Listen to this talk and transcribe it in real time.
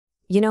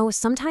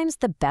Sometimes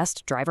the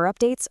best driver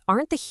updates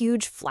aren't the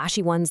huge,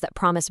 flashy ones that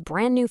promise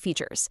brand new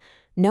features.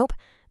 Nope,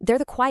 they're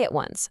the quiet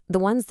ones, the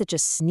ones that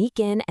just sneak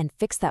in and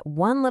fix that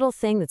one little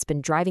thing that's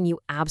been driving you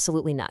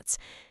absolutely nuts.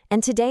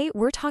 And today,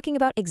 we're talking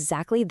about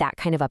exactly that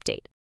kind of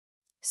update.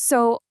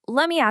 So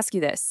let me ask you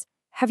this.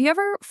 Have you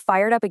ever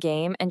fired up a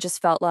game and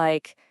just felt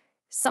like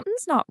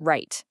something's not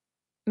right?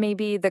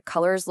 Maybe the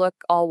colors look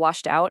all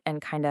washed out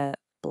and kind of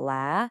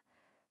blah?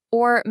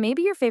 Or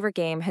maybe your favorite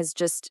game has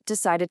just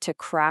decided to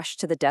crash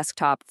to the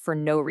desktop for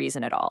no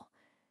reason at all.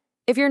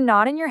 If you're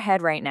nodding your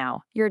head right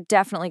now, you're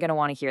definitely going to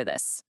want to hear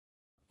this.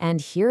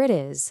 And here it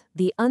is,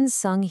 the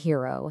unsung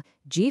hero,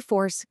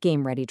 GeForce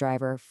Game Ready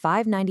Driver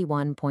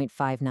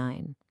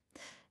 591.59.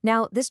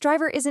 Now, this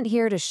driver isn't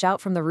here to shout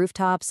from the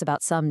rooftops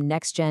about some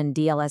next-gen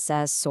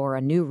DLSS or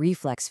a new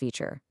reflex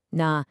feature.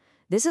 Nah,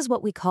 this is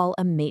what we call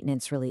a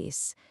maintenance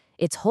release.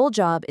 Its whole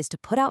job is to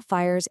put out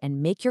fires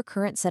and make your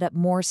current setup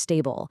more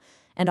stable.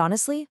 And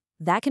honestly,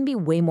 that can be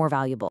way more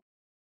valuable.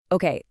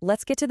 Okay,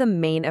 let's get to the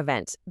main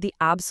event, the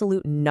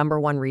absolute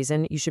 #1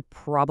 reason you should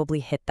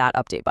probably hit that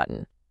update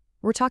button.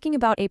 We're talking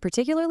about a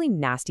particularly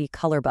nasty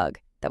color bug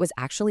that was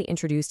actually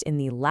introduced in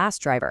the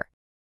last driver.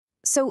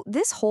 So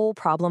this whole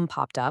problem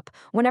popped up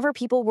whenever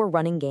people were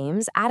running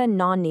games at a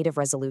non-native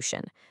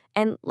resolution.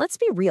 And let's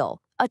be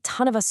real, a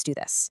ton of us do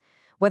this.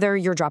 Whether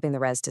you're dropping the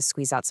res to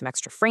squeeze out some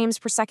extra frames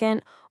per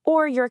second,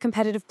 or you're a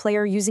competitive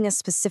player using a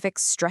specific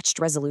stretched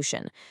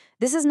resolution,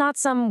 this is not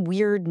some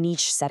weird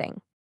niche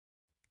setting.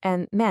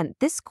 And man,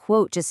 this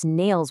quote just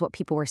nails what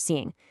people were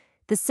seeing.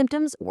 The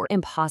symptoms were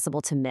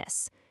impossible to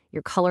miss.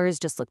 Your colors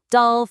just look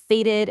dull,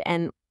 faded,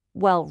 and,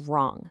 well,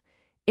 wrong.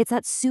 It's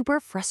that super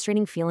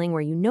frustrating feeling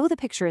where you know the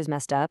picture is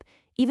messed up,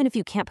 even if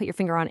you can't put your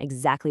finger on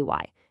exactly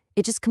why.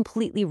 It just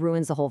completely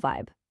ruins the whole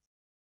vibe.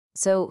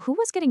 So who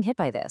was getting hit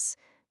by this?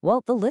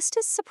 Well, the list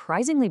is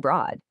surprisingly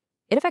broad.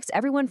 It affects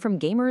everyone from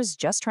gamers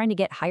just trying to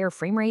get higher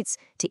frame rates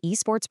to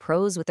esports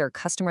pros with their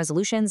custom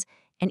resolutions,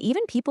 and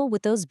even people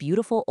with those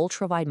beautiful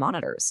ultra-wide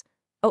monitors.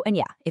 Oh, and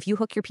yeah, if you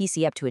hook your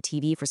PC up to a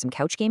TV for some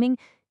couch gaming,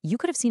 you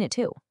could have seen it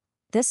too.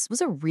 This was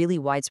a really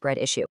widespread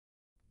issue.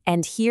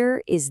 And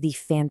here is the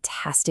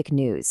fantastic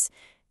news.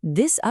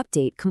 This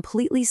update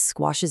completely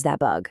squashes that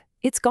bug.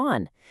 It's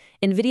gone.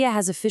 NVIDIA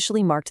has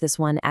officially marked this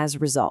one as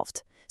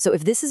resolved. So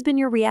if this has been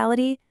your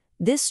reality,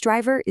 this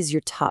driver is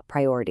your top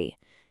priority.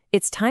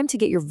 It's time to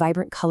get your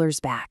vibrant colors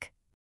back.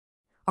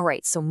 All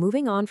right, so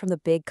moving on from the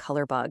big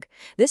color bug,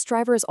 this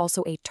driver is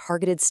also a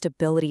targeted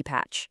stability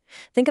patch.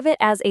 Think of it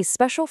as a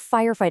special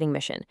firefighting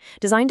mission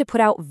designed to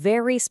put out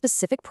very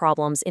specific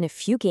problems in a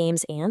few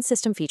games and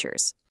system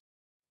features.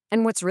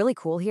 And what's really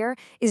cool here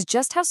is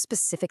just how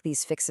specific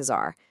these fixes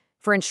are.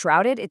 For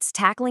Enshrouded, it's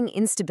tackling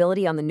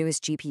instability on the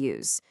newest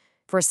GPUs.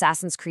 For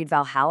Assassin's Creed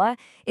Valhalla,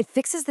 it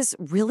fixes this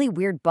really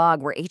weird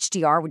bug where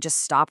HDR would just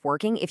stop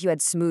working if you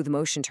had smooth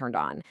motion turned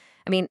on.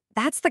 I mean,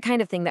 that's the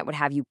kind of thing that would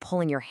have you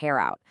pulling your hair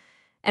out.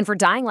 And for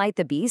Dying Light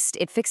the Beast,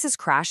 it fixes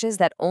crashes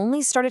that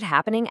only started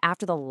happening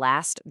after the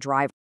last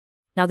driver.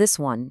 Now this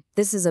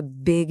is a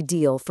big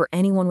deal for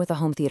anyone with a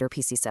home theater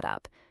PC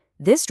setup.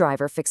 This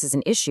driver fixes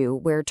an issue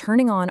where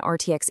turning on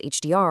RTX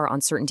HDR on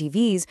certain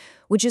TVs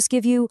would just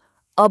give you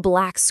a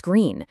black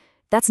screen.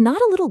 That's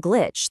not a little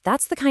glitch.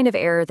 That's the kind of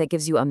error that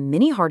gives you a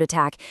mini heart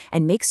attack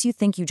and makes you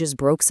think you just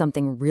broke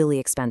something really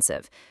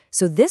expensive.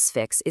 So this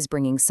fix is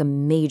bringing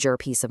some major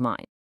peace of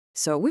mind.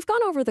 So we've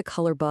gone over the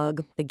color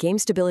bug, the game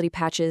stability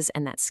patches,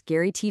 and that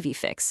scary TV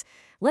fix.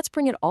 Let's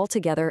bring it all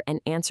together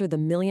and answer the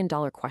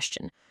million-dollar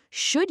question.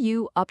 Should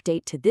you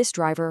update to this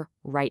driver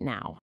right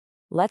now?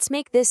 Let's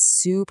make this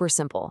super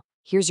simple.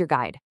 Here's your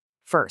guide.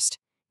 First,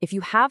 if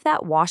you have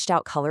that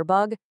washed-out color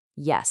bug,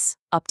 yes,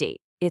 update.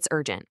 It's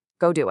urgent.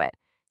 Go do it.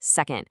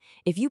 Second,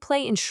 if you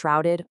play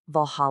Enshrouded,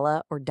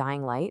 Valhalla, or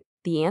Dying Light,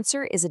 the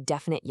answer is a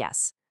definite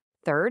yes.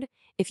 Third,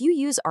 if you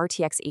use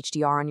RTX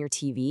HDR on your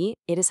TV,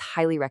 it is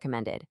highly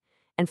recommended.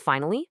 And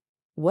finally,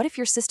 what if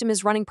your system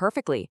is running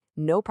perfectly?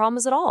 No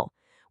problems at all.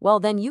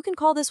 Well, then you can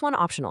call this one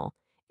optional.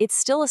 It's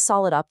still a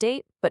solid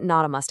update, but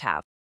not a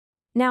must-have.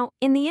 Now,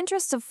 in the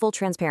interest of full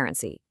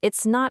transparency,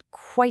 it's not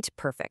quite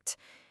perfect.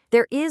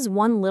 There is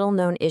one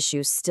little-known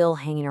issue still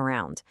hanging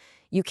around.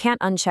 You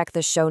can't uncheck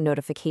the Show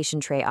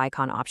Notification Tray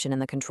icon option in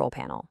the control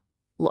panel.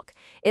 Look,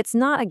 it's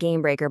not a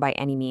game breaker by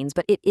any means,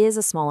 but it is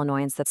a small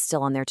annoyance that's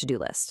still on their to-do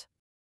list.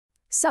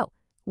 So,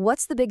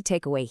 what's the big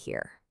takeaway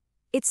here?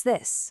 It's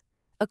this.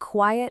 A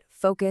quiet,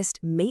 focused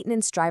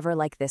maintenance driver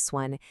like this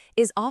one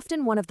is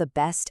often one of the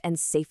best and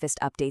safest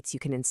updates you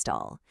can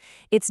install.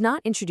 It's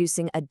not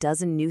introducing a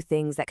dozen new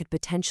things that could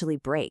potentially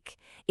break.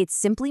 It's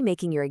simply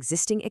making your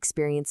existing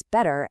experience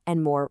better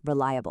and more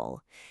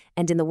reliable.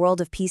 And in the world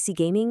of PC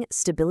gaming,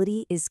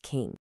 stability is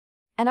king.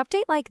 An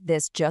update like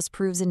this just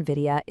proves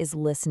NVIDIA is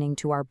listening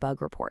to our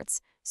bug reports.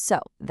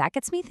 So that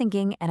gets me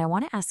thinking, and I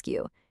want to ask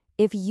you,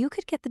 if you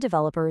could get the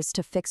developers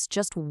to fix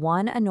just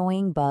one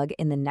annoying bug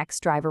in the next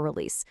driver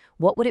release,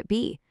 what would it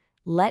be?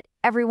 Let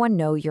everyone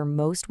know your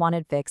most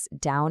wanted fix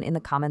down in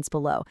the comments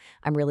below.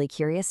 I'm really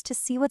curious to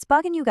see what's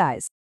bugging you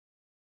guys.